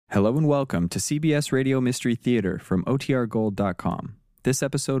Hello and welcome to CBS Radio Mystery Theater from OTRGold.com. This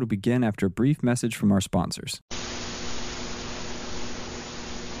episode will begin after a brief message from our sponsors.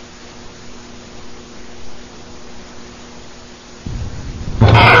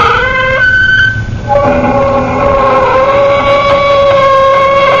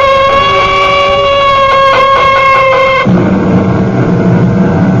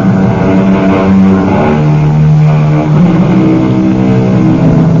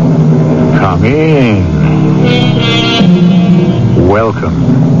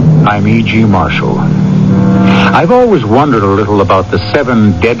 I'm E.G. Marshall. I've always wondered a little about the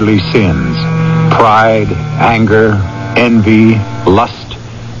 7 deadly sins: pride, anger, envy, lust,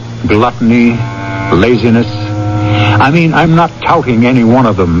 gluttony, laziness. I mean, I'm not touting any one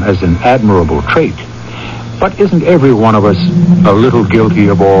of them as an admirable trait, but isn't every one of us a little guilty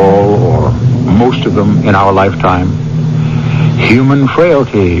of all or most of them in our lifetime? Human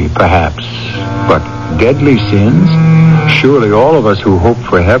frailty, perhaps, but deadly sins? Surely all of us who hope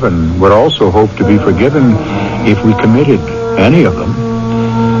for heaven would also hope to be forgiven if we committed any of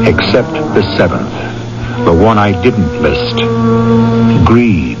them, except the 7th, the one I didn't list.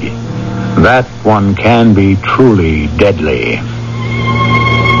 Greed. That one can be truly deadly.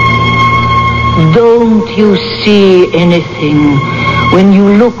 Don't you see anything when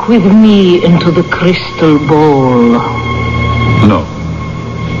you look with me into the crystal ball? No.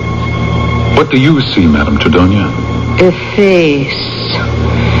 What do you see, Madame Tridonia? A face.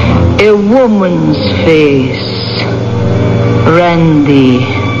 A woman's face. Randy,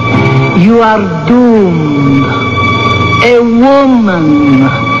 you are doomed. A woman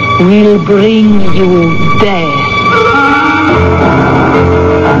will bring you death.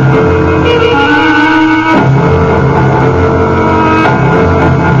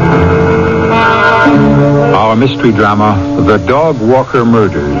 Our mystery drama, The Dog Walker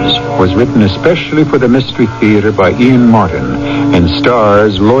Murders, was written especially for the Mystery Theater by Ian Martin and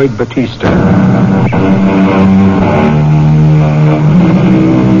stars Lloyd Battista.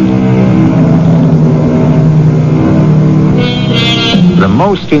 The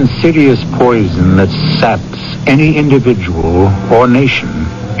most insidious poison that saps any individual or nation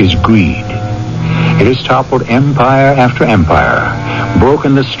is greed. It has toppled empire after empire,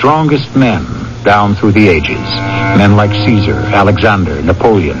 broken the strongest men down through the ages. Men like Caesar, Alexander,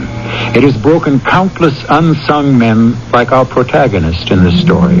 Napoleon. It has broken countless unsung men like our protagonist in this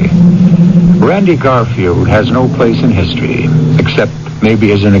story. Randy Garfield has no place in history, except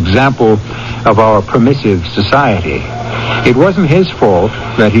maybe as an example of our permissive society. It wasn't his fault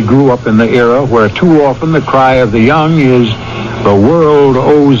that he grew up in the era where too often the cry of the young is, "The world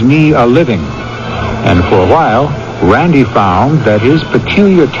owes me a living." And for a while, Randy found that his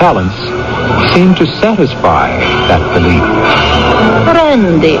peculiar talents seemed to satisfy that belief.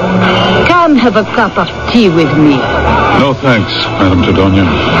 Randy, come have a cup of tea with me. No thanks, Madame Tridonia.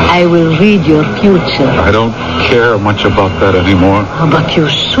 I will read your future. I don't care much about that anymore. But you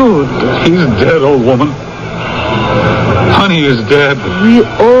should. He's dead, old woman. Honey is dead. We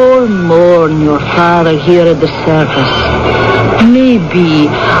all mourn your father here at the circus. Maybe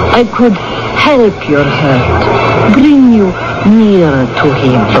I could help your hurt. Bring you nearer to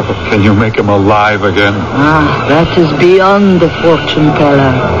him. Oh, can you make him alive again? That is beyond the fortune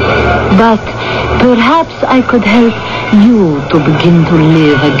teller. But perhaps I could help you to begin to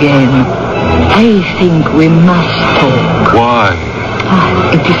live again. I think we must talk. Why?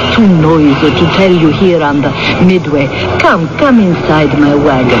 It is too noisy to tell you here on the midway. Come inside my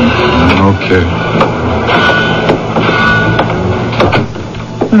wagon. Okay.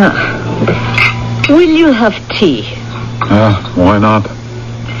 Now, will you have tea? Why not?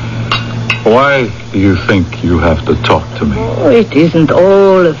 Why do you think you have to talk to me? Oh, it isn't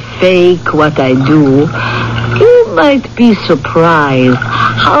all fake what I do. You might be surprised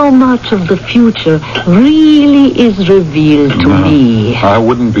how much of the future really is revealed to me. I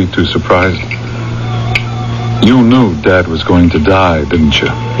wouldn't be too surprised. You knew Dad was going to die, didn't you?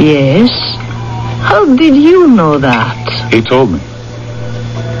 Yes. How did you know that? He told me.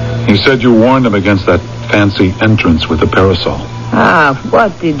 He said you warned him against that fancy entrance with the parasol.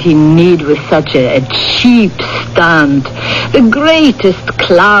 What did he need with such a cheap stunt? The greatest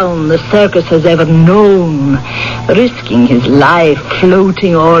clown the circus has ever known. Risking his life,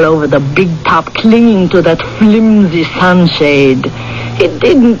 floating all over the big top, clinging to that flimsy sunshade. He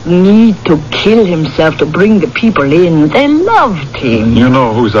didn't need to kill himself to bring the people in. They loved him. You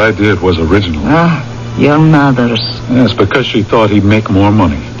know whose idea it was originally? Your mother's. Yes, because she thought he'd make more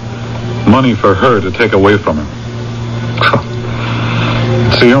money. Money for her to take away from him.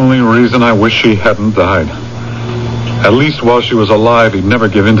 It's the only reason I wish she hadn't died. At least while she was alive, he'd never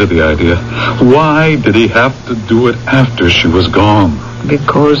give in to the idea. Why did he have to do it after she was gone?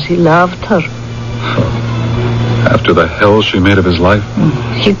 Because he loved her. After the hell she made of his life?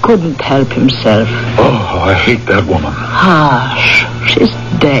 He couldn't help himself. Oh, I hate that woman. Hush. She's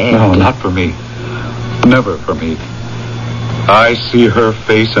dead. No, not for me. Never for me. I see her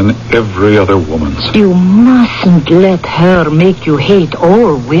face in every other woman's. You mustn't let her make you hate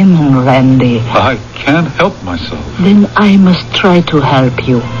all women, Randy. I can't help myself. Then I must try to help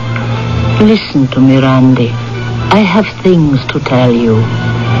you. Listen to me, Randy. I have things to tell you.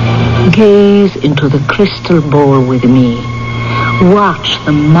 Gaze into the crystal ball with me. Watch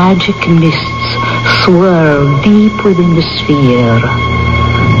the magic mists swirl deep within the sphere.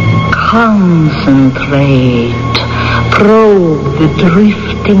 Concentrate. Probe the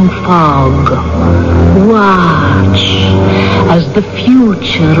drifting fog. Watch as the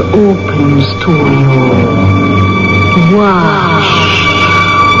future opens to you. Watch.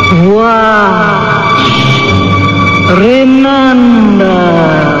 Remember.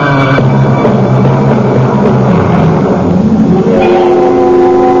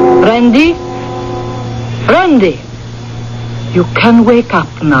 Randy, you can wake up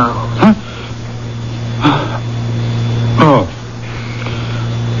now. Huh?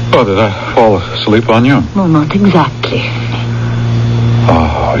 Oh, did I fall asleep on you? No, not exactly.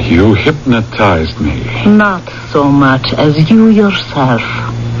 Oh, you hypnotized me. Not so much as you yourself.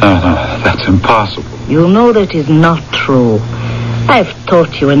 No, that's impossible. You know that is not true. I've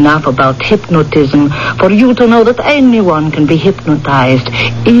taught you enough about hypnotism for you to know that anyone can be hypnotized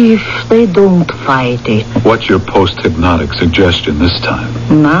if they don't fight it. What's your post-hypnotic suggestion this time?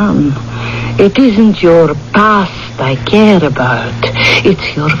 None. It isn't your past I care about.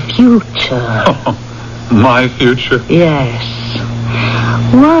 It's your future. Oh, my future? Yes.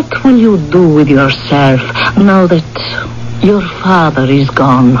 What will you do with yourself now that your father is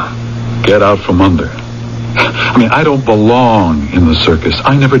gone? Get out from under. I mean, I don't belong in the circus.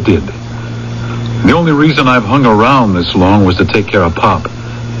 I never did. The only reason I've hung around this long was to take care of Pop.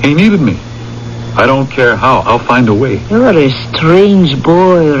 He needed me. I don't care how. I'll find a way. You're a strange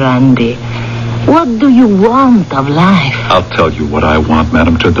boy, Randy. What do you want of life? I'll tell you what I want,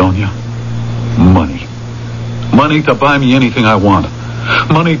 Madame Tredonia. Money. Money to buy me anything I want.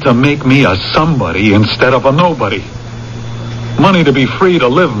 Money to make me a somebody instead of a nobody. Money to be free to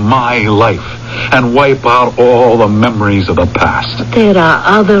live my life and wipe out all the memories of the past. But there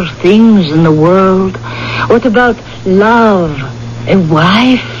are other things in the world. What about love, a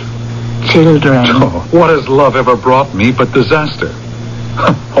wife, children? Oh, what has love ever brought me but disaster?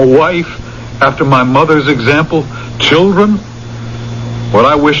 A wife after my mother's example? Children? Would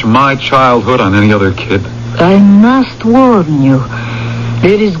I wish my childhood on any other kid? I must warn you.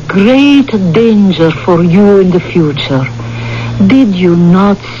 There is great danger for you in the future. Did you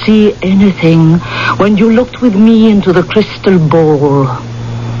not see anything when you looked with me into the crystal ball?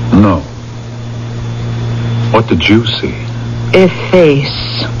 No. What did you see? A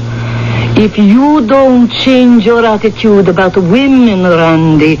face. If you don't change your attitude about women,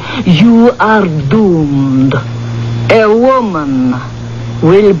 Randy, you are doomed. A woman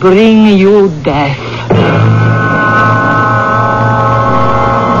will bring you death.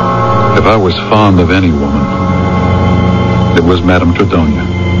 If I was fond of any woman, it was Madame Tredonia.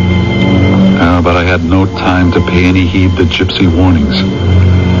 But I had no time to pay any heed to gypsy warnings.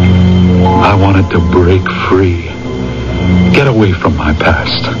 I wanted to break free. Get away from my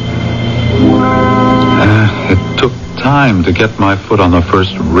past. It took time to get my foot on the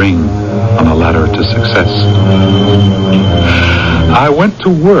first ring on the ladder to success. I went to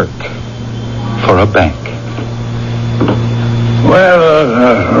work for a bank.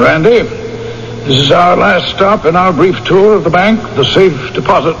 Well, Randy, this is our last stop in our brief tour of the bank, the safe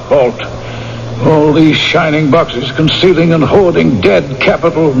deposit vault. All these shining boxes concealing and hoarding dead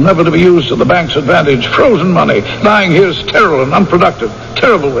capital never to be used to the bank's advantage. Frozen money lying here sterile and unproductive.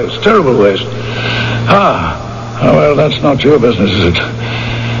 Terrible waste, terrible waste. Well, that's not your business, is it?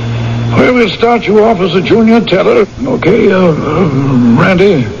 Well, we'll start you off as a junior teller. Okay,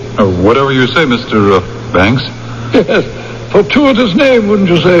 Randy? Whatever you say, Mr. Banks. Yes, fortuitous name, wouldn't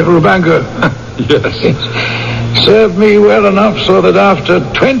you say, for a banker? Yes. Served me well enough so that after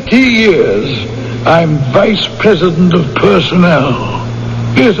 20 years, I'm vice president of personnel.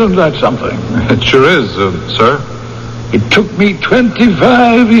 Isn't that something? It sure is, sir. It took me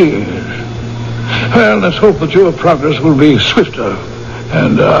 25 years. Well, let's hope that your progress will be swifter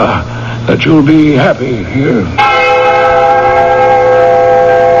and that you'll be happy here.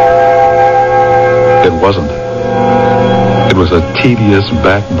 It wasn't. It was a tedious,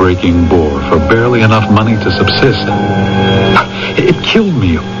 back-breaking bore for barely enough money to subsist. It killed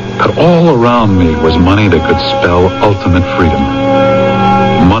me that all around me was money that could spell ultimate freedom.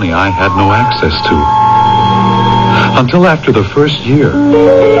 Money I had no access to. Until after the first year,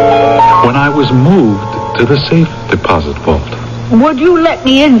 when I was moved to the safe deposit vault. Would you let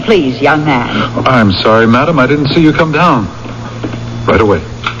me in, please, young man? I'm sorry, madam. I didn't see you come down. Right away.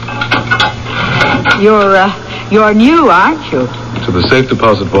 You're new, aren't you? To the safe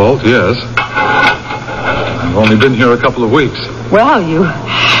deposit vault, yes. I've only been here a couple of weeks. Well,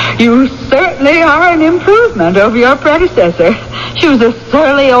 you certainly are an improvement over your predecessor. She was a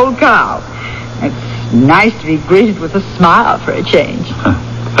surly old cow. It's nice to be greeted with a smile for a change.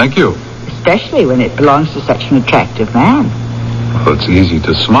 Thank you. Especially when it belongs to such an attractive man. Well, it's easy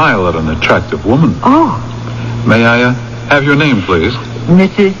to smile at an attractive woman. Oh. May I have your name, please?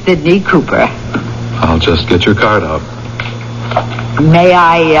 Mrs. Sidney Cooper. I'll just get your card out. May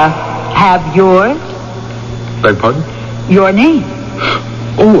I have yours? Beg pardon? Your name.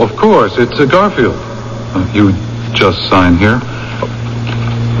 Oh, of course. It's Garfield. You just sign here.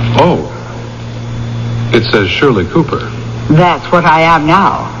 Oh. It says Shirley Cooper. That's what I am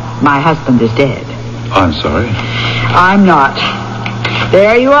now. My husband is dead. I'm sorry. I'm not.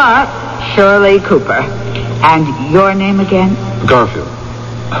 There you are. Shirley Cooper. And your name again? Garfield.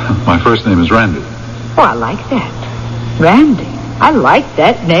 My first name is Randy. Oh, I like that. Randy. I like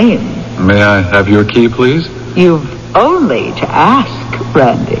that name. May I have your key, please? You've only to ask,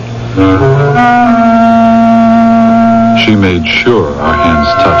 Randy. She made sure our hands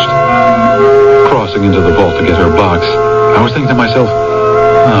touched. Crossing into the vault to get her box, I was thinking to myself,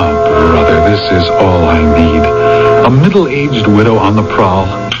 oh, brother, this is all I need. A middle-aged widow on the prowl.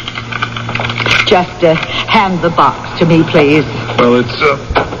 Just hand the box to me, please. Well, it's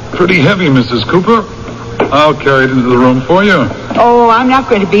pretty heavy, Mrs. Cooper. I'll carry it into the room for you. Oh, I'm not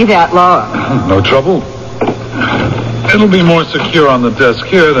going to be that long. No trouble. It'll be more secure on the desk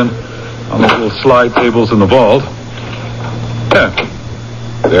here than on the little slide tables in the vault.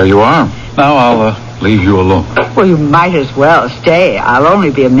 There you are. Now I'll leave you alone. Well, you might as well stay. I'll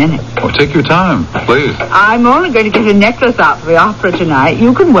only be a minute. Oh, take your time, please. I'm only going to get a necklace out for the opera tonight.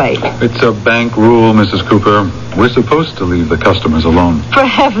 You can wait. It's a bank rule, Mrs. Cooper. We're supposed to leave the customers alone. For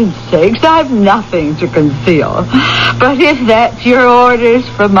heaven's sakes, I've nothing to conceal. But if that's your orders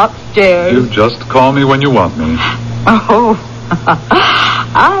from upstairs... You just call me when you want me. Oh,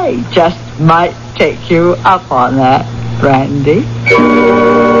 I just might take you up on that, Randy.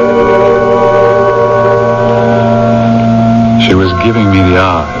 She was giving me the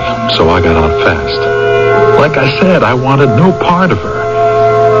eye, so I got out fast. Like I said, I wanted no part of her.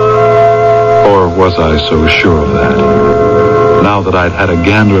 Or was I so sure of that? Now that I'd had a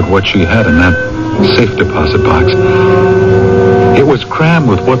gander at what she had in that safe deposit box, it was crammed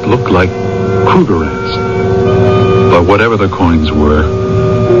with what looked like Krugerrands. But whatever the coins were,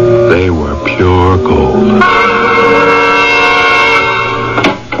 they were pure gold.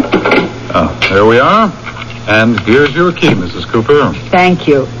 There we are. And here's your key, Mrs. Cooper. Thank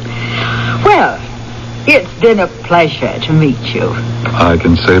you. Well, it's been a pleasure to meet you. I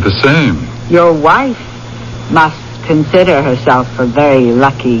can say the same. Your wife must consider herself a very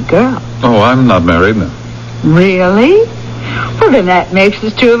lucky girl. Oh, I'm not married. Really? Well, then that makes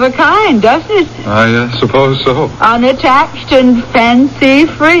us two of a kind, doesn't it? I suppose so. Unattached and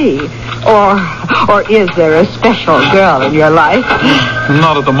fancy-free. Or is there a special girl in your life?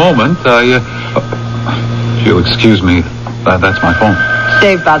 Not at the moment. If you'll excuse me, that's my phone.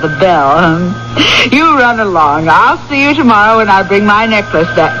 Saved by the bell. You run along. I'll see you tomorrow when I bring my necklace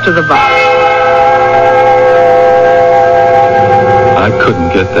back to the box. I couldn't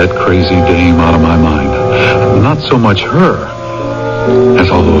get that crazy dame out of my mind. Not so much her as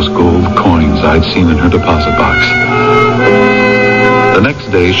all those gold coins I'd seen in her deposit box. The next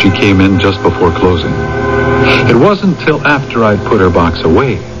day, she came in just before closing. It wasn't till after I'd put her box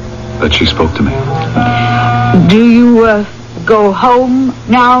away that she spoke to me. Do you go home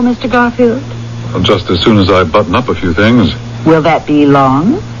now, Mr. Garfield? Well, just as soon as I button up a few things. Will that be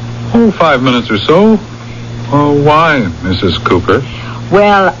long? Oh, 5 minutes or so. Oh, why, Mrs. Cooper?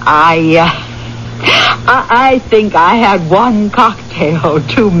 Well, I think I had one cocktail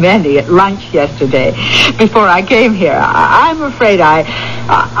too many at lunch yesterday before I came here. I'm afraid I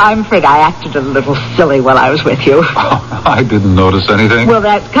acted a little silly while I was with you. Oh, I didn't notice anything. Well,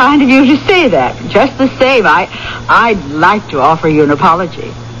 that's kind of you to say that. Just the same, I'd like to offer you an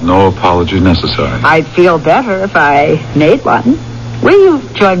apology. No apology necessary. I'd feel better if I made one. Will you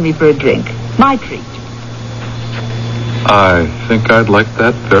join me for a drink? My treat. I think I'd like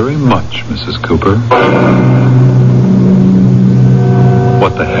that very much, Mrs. Cooper.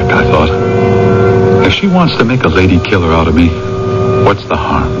 What the heck, I thought. she wants to make a lady killer out of me, what's the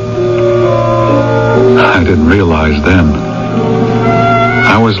harm? I didn't realize then.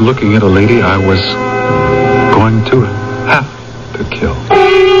 I was looking at a lady I was going to have to kill.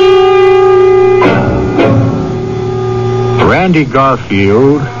 Randy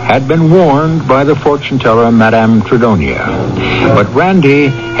Garfield had been warned by the fortune teller, Madame Tredonia. But Randy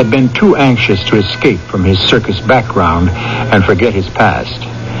had been too anxious to escape from his circus background and forget his past.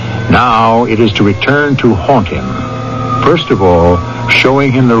 Now it is to return to haunt him. First of all,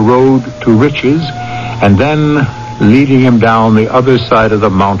 showing him the road to riches, and then leading him down the other side of the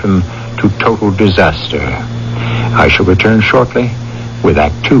mountain to total disaster. I shall return shortly with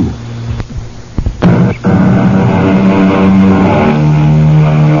Act 2.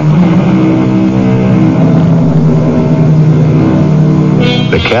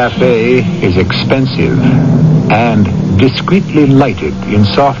 The cafe is expensive and discreetly lighted in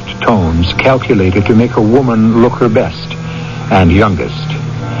soft tones calculated to make a woman look her best and youngest.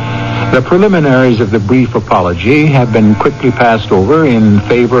 The preliminaries of the brief apology have been quickly passed over in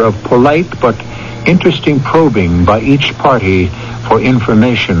favor of polite but interesting probing by each party for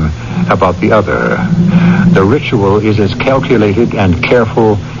information about the other. The ritual is as calculated and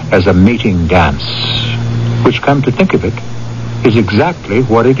careful as a mating dance, which, come to think of it, is exactly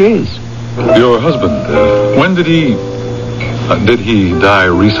what it is. Your husband, when did he die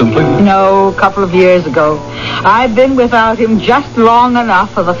recently? No, a couple of years ago. I've been without him just long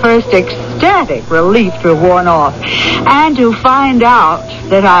enough for the first ecstatic relief to have worn off, and to find out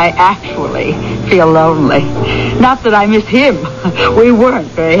that I actually feel lonely. Not that I miss him. We weren't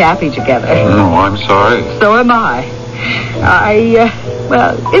very happy together. No, I'm sorry. So am I.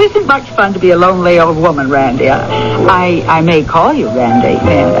 Well, it isn't much fun to be a lonely old woman, Randy. I may call you Randy,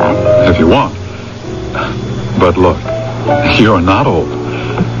 mayn't I? If you want. But look, you're not old.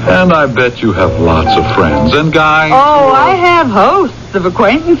 And I bet you have lots of friends and guys. Oh, I have hosts of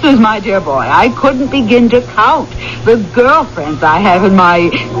acquaintances, my dear boy. I couldn't begin to count the girlfriends I have in my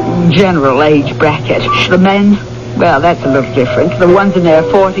general age bracket. The men, well, that's a little different. The ones in their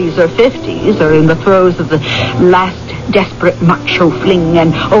 40s or 50s are in the throes of the last desperate macho fling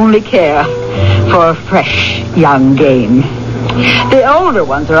and only care for fresh young game. The older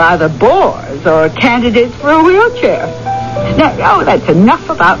ones are either bores or candidates for a wheelchair. Now, that's enough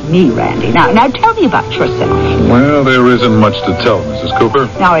about me, Randy. Now tell me about yourself. Well, there isn't much to tell, Mrs. Cooper.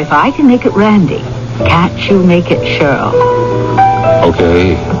 Now, if I can make it Randy, can't you make it Cheryl?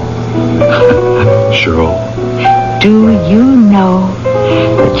 Okay. Cheryl. Do you know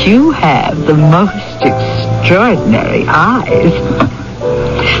that you have the most extraordinary eyes?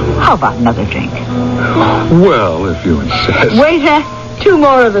 How about another drink? Well, if you insist. Waiter, 2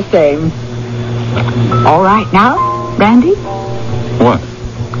 more of the same. All right now, Randy? What?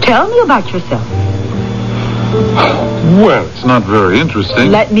 Tell me about yourself. Well, it's not very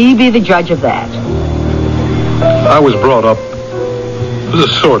interesting. Let me be the judge of that. I was brought up,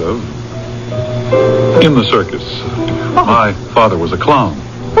 sort of, in the circus. Oh. My father was a clown.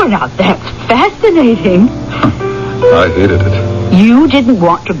 Well, now, that's fascinating. I hated it. You didn't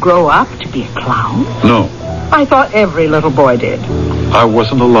want to grow up to be a clown? No. I thought every little boy did. I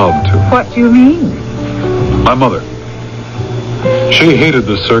wasn't allowed to. What do you mean? My mother. She hated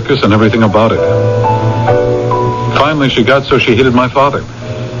the circus and everything about it. Finally, she got so she hated my father.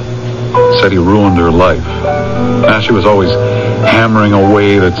 Said he ruined her life. Now, she was always hammering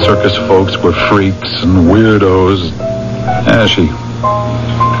away that circus folks were freaks and weirdos. She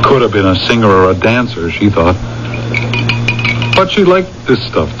could have been a singer or a dancer, she thought. But she liked this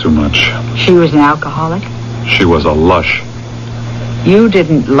stuff too much. She was an alcoholic? She was a lush. You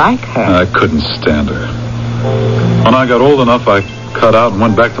didn't like her? I couldn't stand her. When I got old enough, I cut out and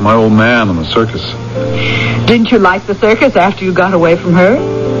went back to my old man in the circus. Didn't you like the circus after you got away from her?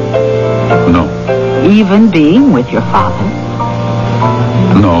 No. Even being with your father?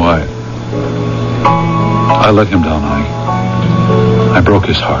 No, I let him down. I broke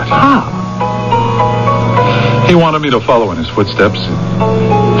his heart. How? He wanted me to follow in his footsteps.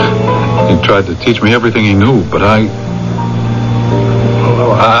 He tried to teach me everything he knew, but I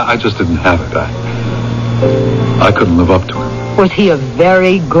just didn't have it. I couldn't live up to him. Was he a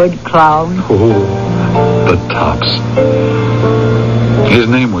very good clown? Oh, the tops. His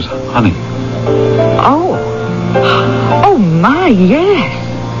name was Honey. Oh. Oh, my, yes.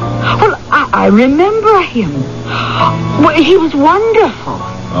 Well, I remember him. Well, he was wonderful.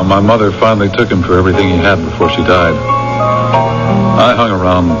 Well, my mother finally took him for everything he had before she died. I hung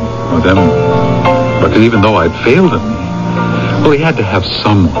around with him, but even though I'd failed him, well, he had to have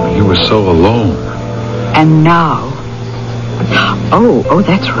someone. He was so alone. And now, Oh,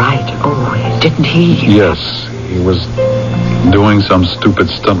 that's right. Oh, didn't he? Yes, he was doing some stupid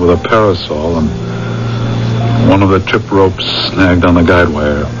stunt with a parasol, and one of the trip ropes snagged on the guide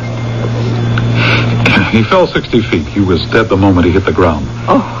wire. He fell 60 feet. He was dead the moment he hit the ground.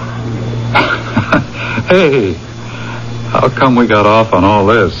 Oh. Hey, how come we got off on all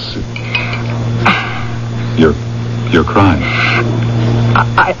this? You're crying.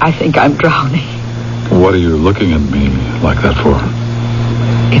 I think I'm drowning. What are you looking at me like that for?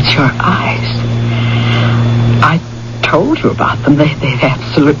 It's your eyes. I told you about them. They've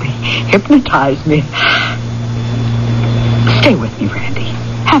absolutely hypnotized me. Stay with me, Randy.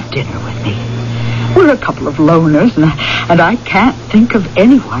 Have dinner with me. We're a couple of loners, and I can't think of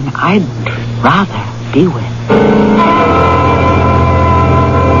anyone I'd rather be with.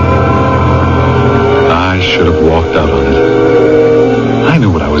 I should have walked out on it. I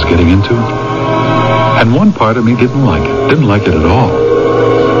knew what I was getting into. And one part of me didn't like it. Didn't like it at all.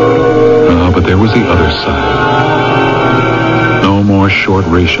 But there was the other side. No more short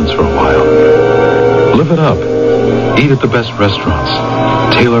rations for a while. Live it up. Eat at the best restaurants.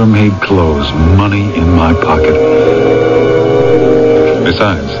 Tailor-made clothes. Money in my pocket.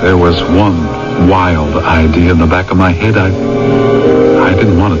 Besides, there was one wild idea in the back of my head I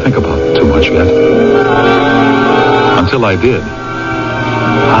didn't want to think about too much yet. Until I did.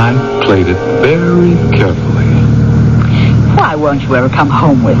 I played it very carefully. Why won't you ever come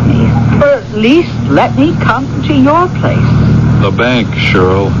home with me? Or at least let me come to your place. The bank,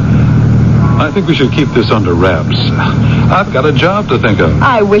 Cheryl. I think we should keep this under wraps. I've got a job to think of.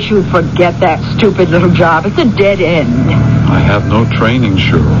 I wish you'd forget that stupid little job. It's a dead end. I have no training,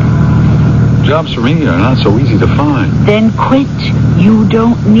 Cheryl. Jobs for me are not so easy to find. Then quit. You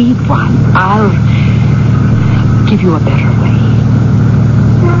don't need one. I'll give you a better way.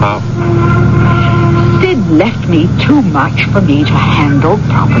 How? Sid left me too much for me to handle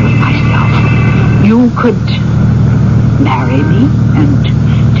properly myself. You could marry me and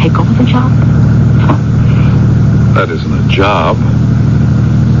take over the job. That isn't a job.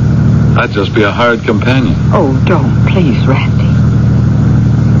 I'd just be a hired companion. Oh, don't, please, Randy.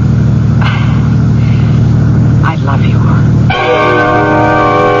 I love you.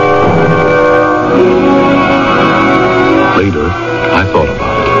 Later, I thought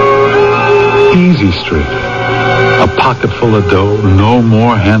about it. Easy Street. A pocket full of dough, no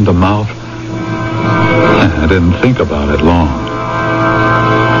more hand to mouth. I didn't think about it long.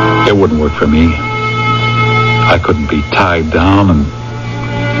 It wouldn't work for me. I couldn't be tied down, and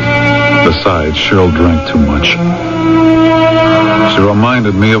besides, Cheryl drank too much. She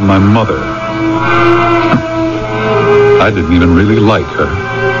reminded me of my mother. I didn't even really like her.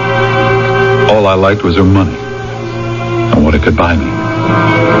 All I liked was her money and what it could buy me.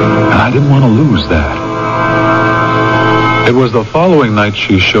 And I didn't want to lose that. It was the following night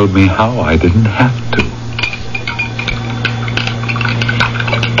she showed me how I didn't have to.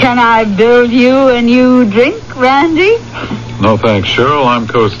 Can I build you a new drink, Randy? No thanks, Cheryl. I'm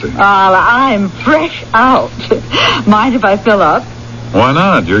coasting. I'm fresh out. Mind if I fill up? Why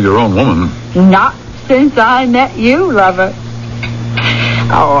not? You're your own woman. Not since I met you, lover.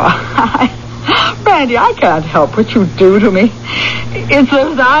 Oh, Randy, I can't help what you do to me. It's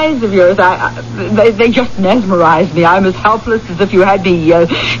those eyes of yours. They just mesmerize me. I'm as helpless as if you had me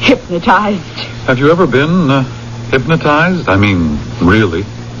hypnotized. Have you ever been hypnotized? I mean, really?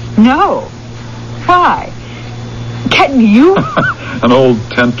 No. Why? Can you? An old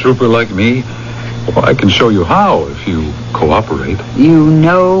tent trooper like me? Well, I can show you how if you cooperate. You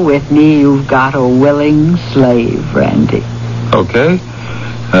know with me you've got a willing slave, Randy. Okay.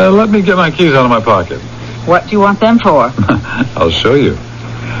 Let me get my keys out of my pocket. What do you want them for? I'll show you.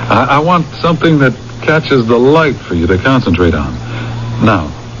 I want something that catches the light for you to concentrate on. Now,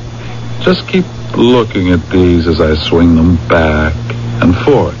 just keep looking at these as I swing them back and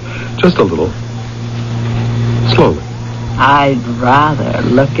forth. Just a little. Slowly. I'd rather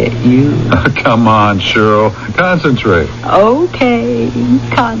look at you. Come on, Cheryl. Concentrate. Okay,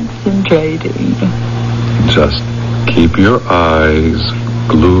 concentrating. Just keep your eyes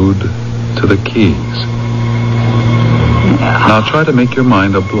glued to the keys. Now try to make your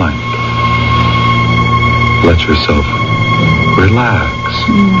mind a blank. Let yourself relax.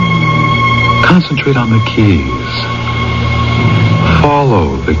 Concentrate on the keys.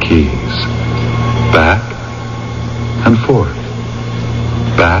 Follow the keys. Back and forth.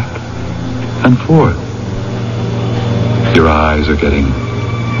 Back and forth. Your eyes are getting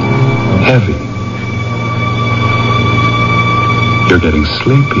heavy. You're getting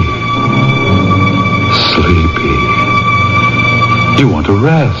sleepy. Sleepy. You want to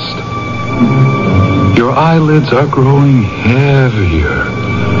rest. Your eyelids are growing heavier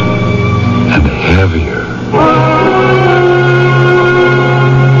and heavier.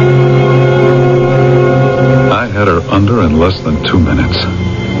 I had her under in less than 2 minutes.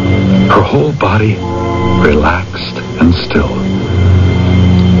 Her whole body relaxed and still.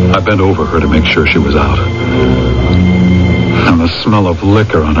 I bent over her to make sure she was out. And the smell of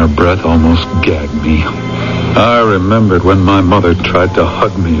liquor on her breath almost gagged me. I remembered when my mother tried to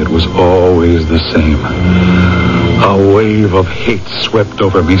hug me, it was always the same. A wave of hate swept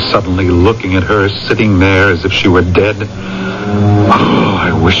over me suddenly, looking at her sitting there as if she were dead. Oh,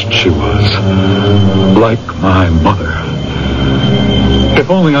 I wished she was. Like my mother. If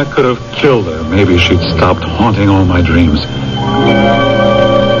only I could have killed her, maybe she'd stopped haunting all my dreams.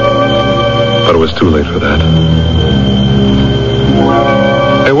 But it was too late for that.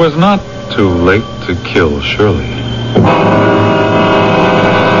 It was not too late to kill Shirley.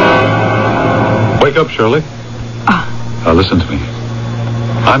 Wake up, Shirley. Now listen to me.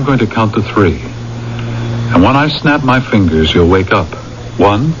 I'm going to count to 3. And when I snap my fingers, you'll wake up.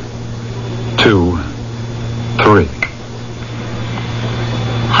 1, 2, 3.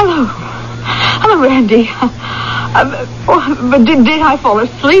 Hello, Randy. But did I fall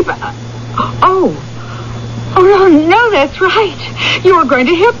asleep? Oh, no, that's right. You were going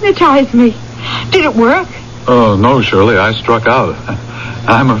to hypnotize me. Did it work? Oh, no, Shirley, I struck out.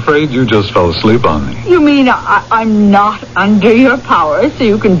 I'm afraid you just fell asleep on me. You mean I'm not under your power, so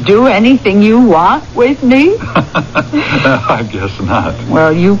you can do anything you want with me? I guess not.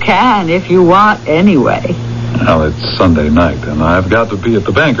 Well, you can if you want anyway. Well, it's Sunday night, and I've got to be at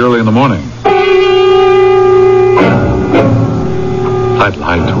the bank early in the morning. I'd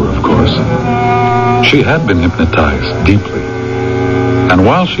lied to her, of course. She had been hypnotized deeply. And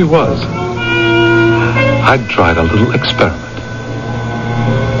while she was, I'd tried a little experiment.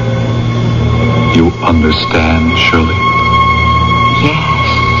 You understand, Shirley?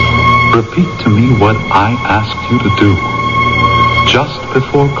 Yes. Repeat to me what I asked you to do just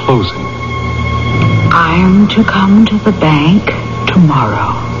before closing. I'm to come to the bank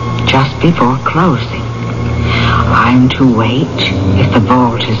tomorrow, just before closing. I'm to wait, if the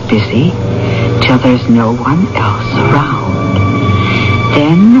vault is busy, till there's no one else around.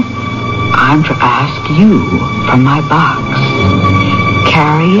 Then I'm to ask you for my box,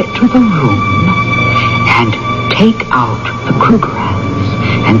 carry it to the room, and take out the Krugerrands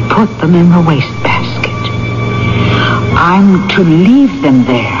and put them in the wastebasket. I'm to leave them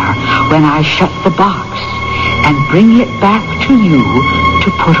there when I shut the box and bring it back to you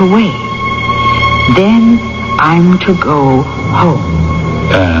to put away. Then I'm to go home.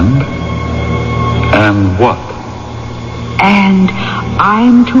 And what? And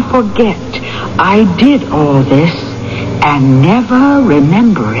I'm to forget I did all this and never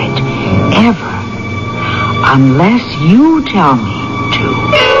remember it, ever, unless you tell me to.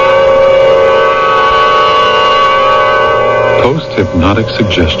 Post-hypnotic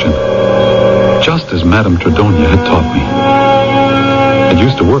suggestion. Just as Madame Tredonia had taught me. It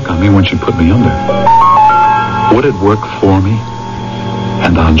used to work on me when she put me under. Would it work for me?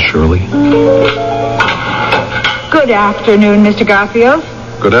 And on Shirley? Good afternoon, Mr. Garfield.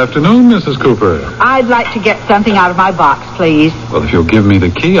 Good afternoon, Mrs. Cooper. I'd like to get something out of my box, please. Well, if you'll give me the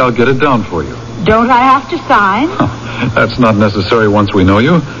key, I'll get it down for you. Don't I have to sign? That's not necessary once we know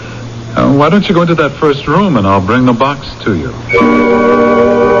you. Why don't you go into that first room and I'll bring the box to you.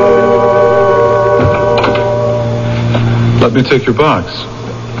 Let me take your box.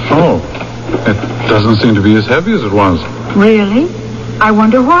 Oh, it doesn't seem to be as heavy as it was. Really? I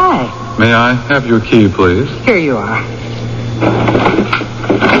wonder why. May I have your key, please? Here you are.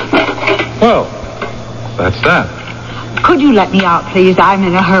 Well, that's that. Could you let me out, please? I'm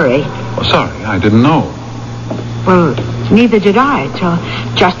in a hurry. Oh, sorry, I didn't know. Well, neither did I till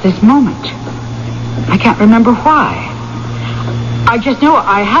just this moment. I can't remember why. I just know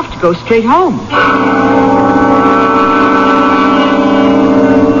I have to go straight home.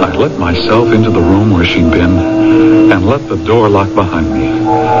 I let myself into the room where she'd been and let the door lock behind me.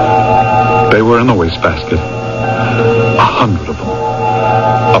 They were in the wastebasket. 100 of them.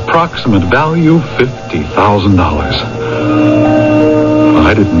 Approximate value, $50,000.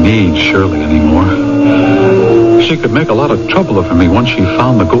 I didn't need Shirley anymore. She could make a lot of trouble for me once she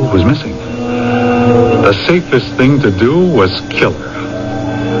found the gold was missing. The safest thing to do was kill her.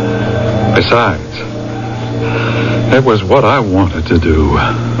 Besides, it was what I wanted to do.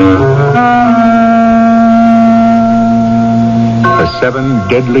 The 7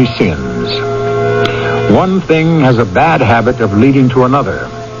 deadly sins. One thing has a bad habit of leading to another.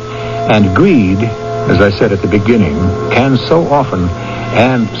 And greed, as I said at the beginning, can so often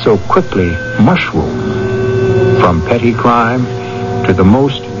and so quickly mushroom from petty crime to the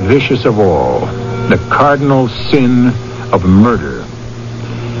most vicious of all, the cardinal sin of murder.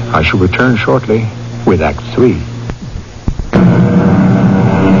 I shall return shortly with Act 3.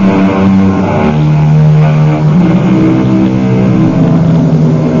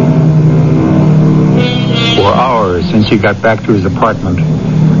 For hours since he got back to his apartment,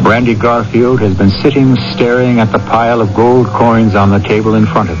 Randy Garfield has been sitting staring at the pile of gold coins on the table in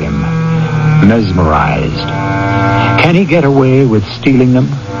front of him, mesmerized. Can he get away with stealing them?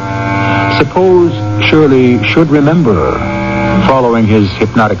 Suppose Shirley should remember, following his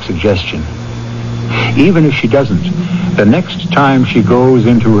hypnotic suggestion. Even if she doesn't, the next time she goes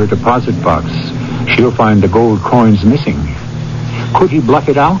into her deposit box, she'll find the gold coins missing. Could he bluff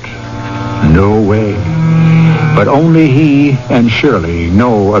it out? No way. But only he and Shirley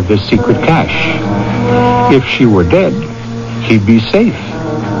know of this secret cache. If she were dead, he'd be safe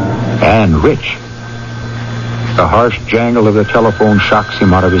and rich. The harsh jangle of the telephone shocks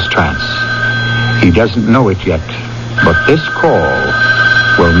him out of his trance. He doesn't know it yet, but this call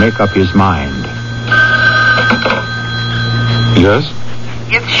will make up his mind. Yes?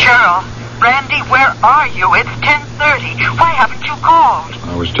 It's Cheryl. Randy, where are you? It's 10:30. Why haven't you called?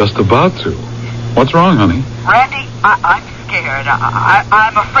 I was just about to. What's wrong, honey? Randy, I'm scared.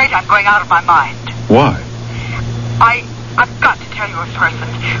 I'm afraid I'm going out of my mind. Why? I've got to tell you in person.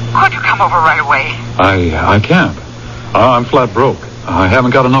 Could you come over right away? I can't. I'm flat broke. I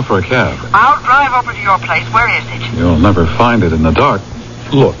haven't got enough for a cab. I'll drive over to your place. Where is it? You'll never find it in the dark.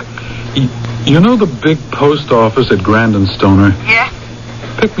 Look, you know the big post office at Grand and Stoner? Yes?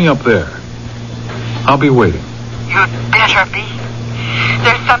 Pick me up there. I'll be waiting. You'd better be.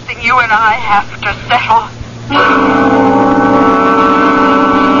 There's something you and I have to settle.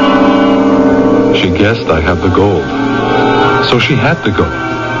 She guessed I had the gold. So she had to go.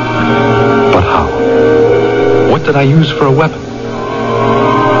 But how? What did I use for a weapon?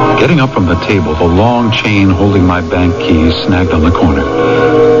 Getting up from the table, the long chain holding my bank keys snagged on the corner.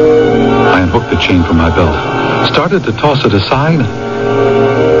 I unhooked the chain from my belt, started to toss it aside,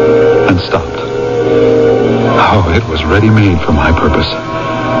 and stopped. Oh, it was ready-made for my purpose.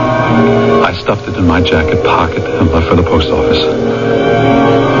 I stuffed it in my jacket pocket and left for the post office.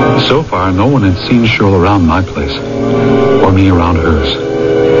 So far, no one had seen Cheryl around my place, or me around hers.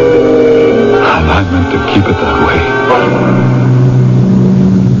 And I meant to keep it that way.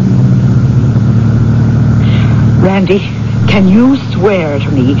 Randy, can you swear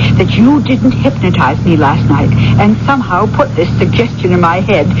to me that you didn't hypnotize me last night and somehow put this suggestion in my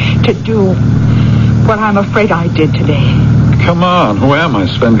head to do what I'm afraid I did today? Come on, who am I,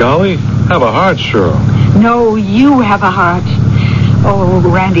 Svengali? Have a heart, Cheryl. No, you have a heart. Oh,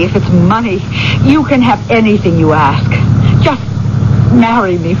 Randy, if it's money, you can have anything you ask. Just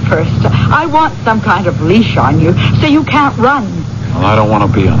marry me first. I want some kind of leash on you so you can't run. Well, I don't want to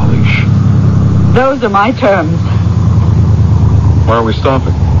be on a leash. Those are my terms. Where are we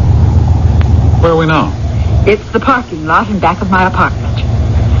stopping? Where are we now? It's the parking lot in back of my apartment.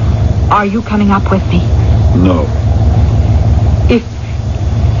 Are you coming up with me? No.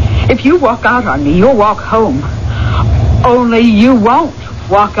 If you walk out on me, you'll walk home. Only you won't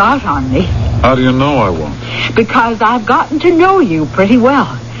walk out on me. How do you know I won't? Because I've gotten to know you pretty well.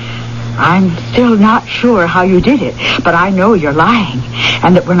 I'm still not sure how you did it, but I know you're lying.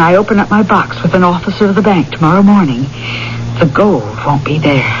 And that when I open up my box with an officer of the bank tomorrow morning, the gold won't be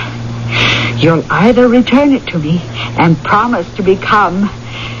there. You'll either return it to me and promise to become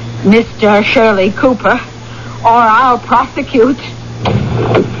Mr. Shirley Cooper, or I'll prosecute.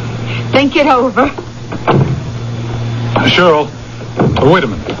 Think it over. Cheryl, wait a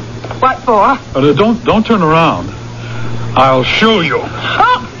minute. What for? Don't turn around. I'll show you. I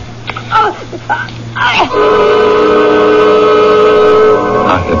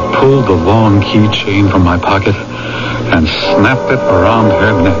had pulled the long keychain from my pocket and snapped it around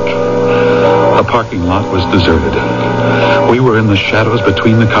her neck. The parking lot was deserted. We were in the shadows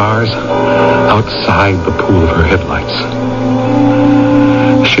between the cars, outside the pool of her headlights.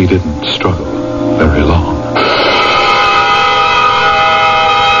 She didn't struggle very long.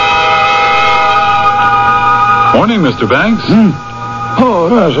 Morning, Mr. Banks. Oh,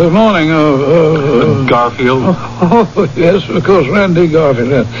 yes, good morning. Garfield. Oh, yes, of course, Randy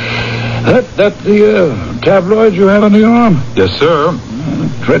Garfield. That the tabloid you have under your arm? Yes, sir.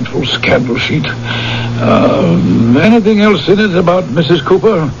 Dreadful scandal sheet. Anything else in it about Mrs.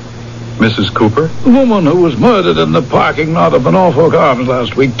 Cooper? Mrs. Cooper? The woman who was murdered in the parking lot of the Norfolk Arms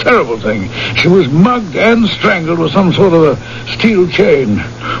last week. Terrible thing. She was mugged and strangled with some sort of a steel chain.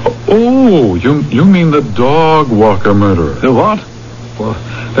 Oh, you mean the dog walker murderer? The what? Well,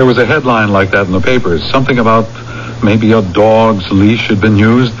 there was a headline like that in the papers. Something about maybe a dog's leash had been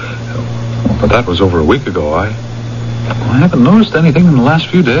used. But that was over a week ago. I haven't noticed anything in the last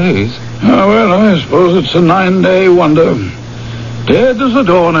few days. Oh, well, I suppose it's a 9-day wonder. Dead as a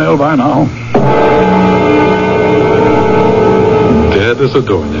doornail by now. Dead as a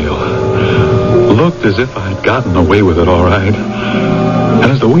doornail. Looked as if I had gotten away with it all right.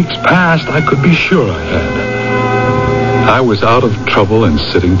 And as the weeks passed, I could be sure I had. I was out of trouble and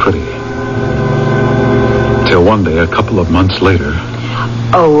sitting pretty. Till one day, a couple of months later...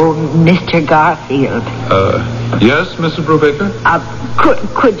 Oh, Mr. Garfield. Yes, Mrs. Brubaker?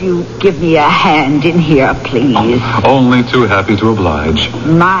 Could you give me a hand in here, please? Only too happy to oblige.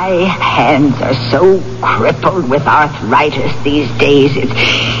 My hands are so crippled with arthritis these days.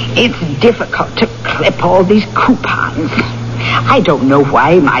 It's difficult to clip all these coupons. I don't know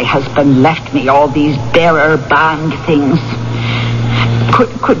why my husband left me all these bearer bond things.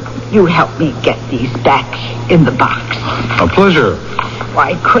 Could you help me get these back in the box? A pleasure.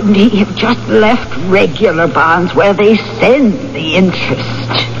 Why couldn't he have just left regular bonds where they send the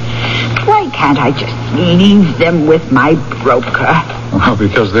interest? Why can't I just leave them with my broker? Well,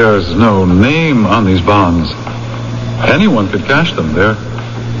 because there's no name on these bonds. Anyone could cash them. They're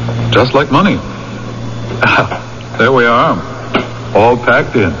just like money. There we are. All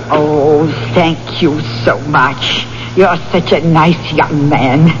packed in. Oh, thank you so much. You're such a nice young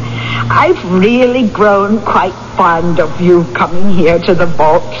man. I've really grown quite fond of you coming here to the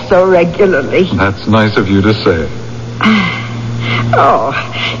vault so regularly. That's nice of you to say. Oh,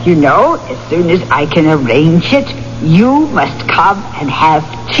 you know, as soon as I can arrange it, you must come and have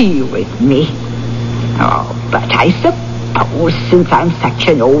tea with me. Oh, but I suppose since I'm such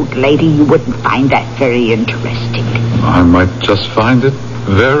an old lady, you wouldn't find that very interesting. I might just find it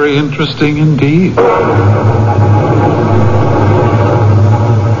very interesting indeed.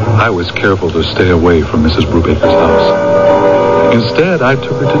 I was careful to stay away from Mrs. Brubaker's house. Instead, I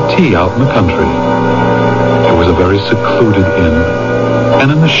took her to tea out in the country. It was a very secluded inn,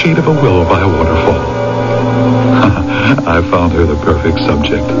 and in the shade of a willow by a waterfall. I found her the perfect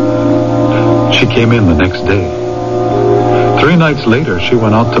subject. She came in the next day. 3 nights later, she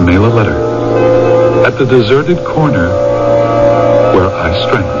went out to mail a letter at the deserted corner where I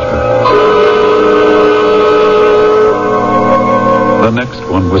strangled her. The next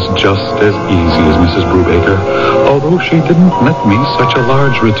one was just as easy as Mrs. Brubaker, although she didn't net me such a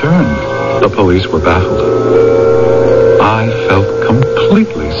large return. The police were baffled. I felt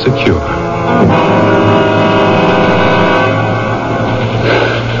completely secure.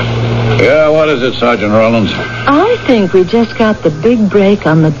 Yeah, what is it, Sergeant Rollins? I think we just got the big break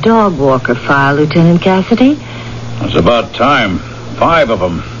on the dog walker file, Lieutenant Cassidy. It's about time. 5 of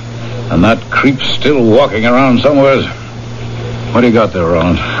them. And that creep's still walking around somewhere. What do you got there,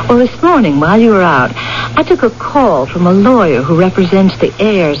 Rollins? Well, this morning, while you were out, I took a call from a lawyer who represents the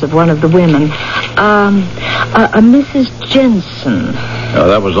heirs of one of the women. A Mrs. Jensen. Oh,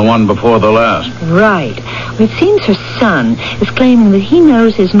 that was the one before the last. Right. Well, it seems her son is claiming that he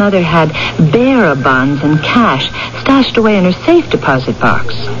knows his mother had bearer bonds and cash stashed away in her safe deposit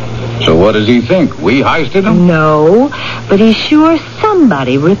box. So what does he think? We heisted him? No, but he's sure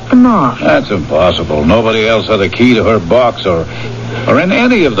somebody ripped them off. That's impossible. Nobody else had a key to her box or in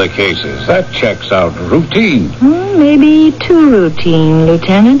any of the cases. That checks out routine. Maybe too routine,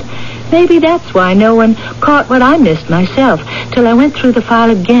 Lieutenant. Maybe that's why no one caught what I missed myself till I went through the file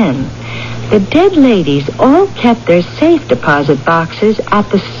again. The dead ladies all kept their safe deposit boxes at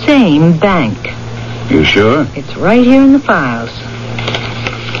the same bank. You sure? It's right here in the files.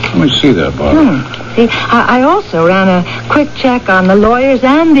 Let me see that, Bob. See, I also ran a quick check on the lawyers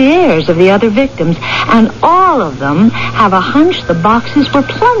and the heirs of the other victims, and all of them have a hunch the boxes were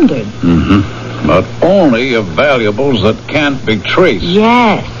plundered. Mm-hmm. But only of valuables that can't be traced.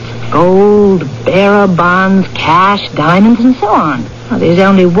 Yes. Gold, bearer bonds, cash, diamonds, and so on. Well, there's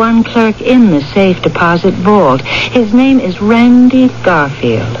only one clerk in the safe deposit vault. His name is Randy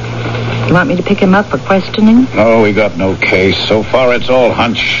Garfield. You want me to pick him up for questioning? No, we got no case. So far, it's all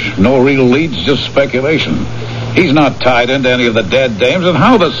hunch. No real leads, just speculation. He's not tied into any of the dead dames, and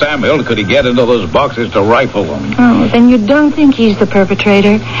how the Sam Hill could he get into those boxes to rifle them? Oh, then you don't think he's the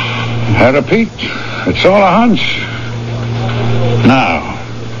perpetrator? I repeat, it's all a hunch. Now,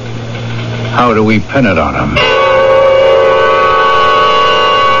 how do we pin it on him?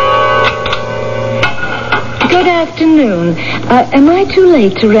 Good afternoon. Am I too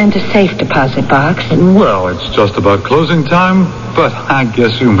late to rent a safe deposit box? Well, it's just about closing time, but I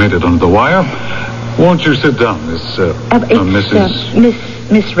guess you made it under the wire. Won't you sit down, Miss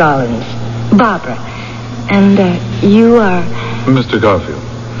Rollins. Barbara. And you are... Mr. Garfield,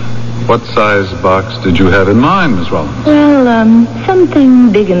 what size box did you have in mind, Miss Rollins? Well,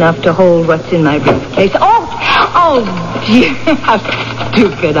 something big enough to hold what's in my briefcase. Oh, dear, how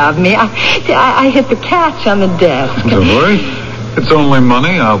stupid of me. I hit the catch on the desk. Don't worry. It's only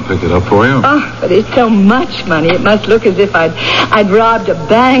money. I'll pick it up for you. Oh, but it's so much money. It must look as if I'd robbed a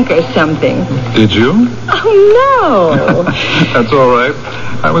bank or something. Did you? Oh, no. That's all right.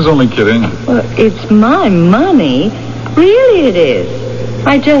 I was only kidding. Well, it's my money. Really it is.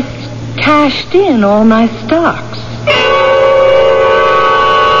 I just cashed in all my stocks.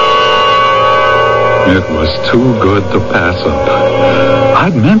 It was too good to pass up.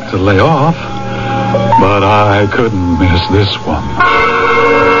 I'd meant to lay off, but I couldn't miss this one.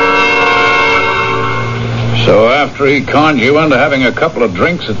 So after he conned you into having a couple of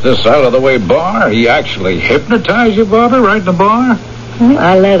drinks at this out-of-the-way bar, he actually hypnotized you, Barbara, right in the bar? Well,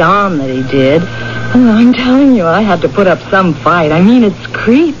 I let on that he did. Oh, I'm telling you, I had to put up some fight. I mean, it's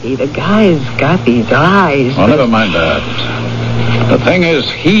creepy. The guy's got these eyes. Well, never mind that. The thing is,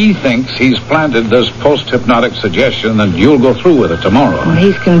 he thinks he's planted this post-hypnotic suggestion that you'll go through with it tomorrow. Well,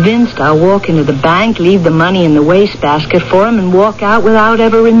 he's convinced I'll walk into the bank, leave the money in the wastebasket for him, and walk out without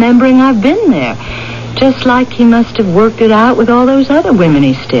ever remembering I've been there. Just like he must have worked it out with all those other women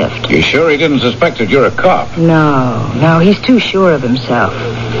he stiffed. You sure he didn't suspect that you're a cop? No, he's too sure of himself.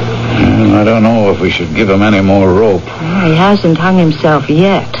 I don't know if we should give him any more rope. Well, he hasn't hung himself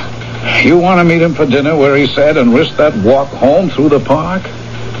yet. You want to meet him for dinner where he said and risk that walk home through the park?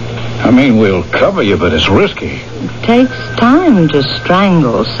 I mean, we'll cover you, but it's risky. It takes time to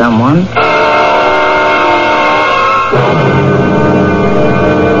strangle someone.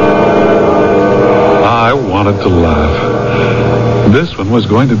 I wanted to laugh. This one was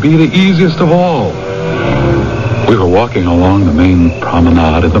going to be the easiest of all. We were walking along the main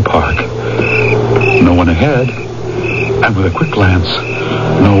promenade in the park. No one ahead, and with a quick glance,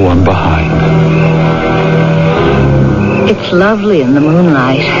 no one behind. It's lovely in the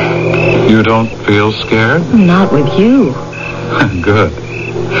moonlight. You don't feel scared? Not with you. Good.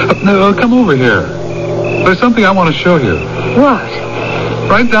 No, come over here. There's something I want to show you. What?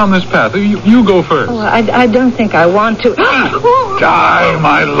 Right down this path. You go first. Oh, I don't think I want to. Die,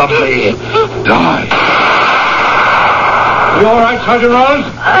 my lovely. Die. You all right, Sergeant Rollins?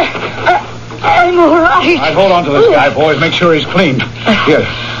 I'm all right. All right, hold on to this guy, boys. Make sure he's clean. Here,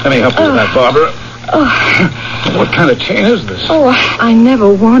 let me help you with that, Barbara. What kind of chain is this? Oh, I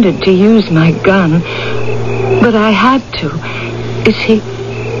never wanted to use my gun, but I had to. Is he...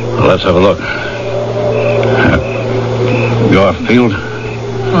 Well, let's have a look. Garfield.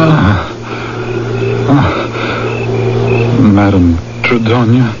 Madame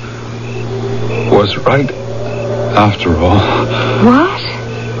Tredonia was right after all. What?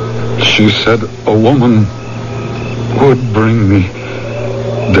 She said a woman would bring me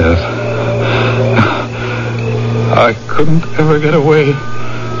death. I couldn't ever get away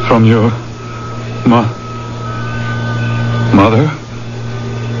from your mother.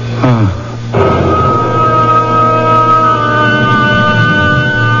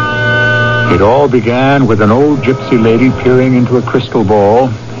 It all began with an old gypsy lady peering into a crystal ball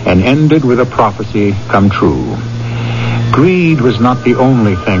and ended with a prophecy come true. Greed was not the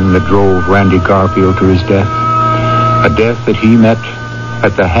only thing that drove Randy Garfield to his death. A death that he met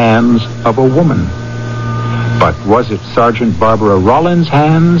at the hands of a woman. But was it Sergeant Barbara Rollins'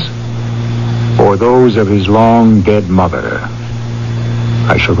 hands or those of his long-dead mother?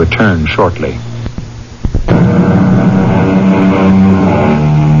 I shall return shortly.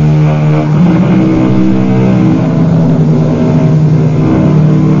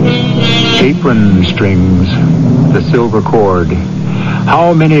 Apron strings, the silver cord.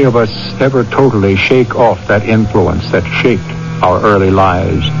 How many of us ever totally shake off that influence that shaped our early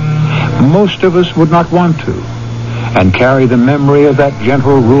lives? Most of us would not want to, and carry the memory of that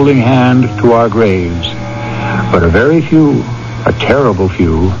gentle ruling hand to our graves. But a very few, a terrible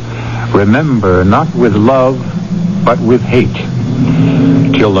few, remember not with love, but with hate,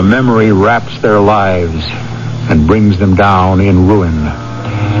 till the memory wraps their lives and brings them down in ruin.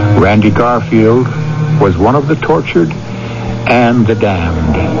 Randy Garfield was one of the tortured and the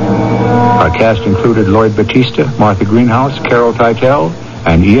damned. Our cast included Lloyd Battista, Martha Greenhouse, Carol Teitel,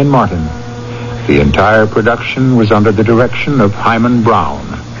 and Ian Martin. The entire production was under the direction of Hyman Brown.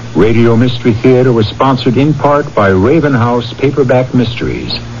 Radio Mystery Theater was sponsored in part by Raven House Paperback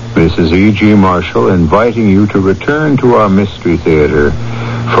Mysteries. This is E.G. Marshall inviting you to return to our Mystery Theater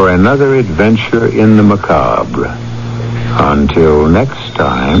for another adventure in the macabre. Until next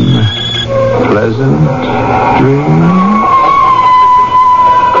time, pleasant dreams.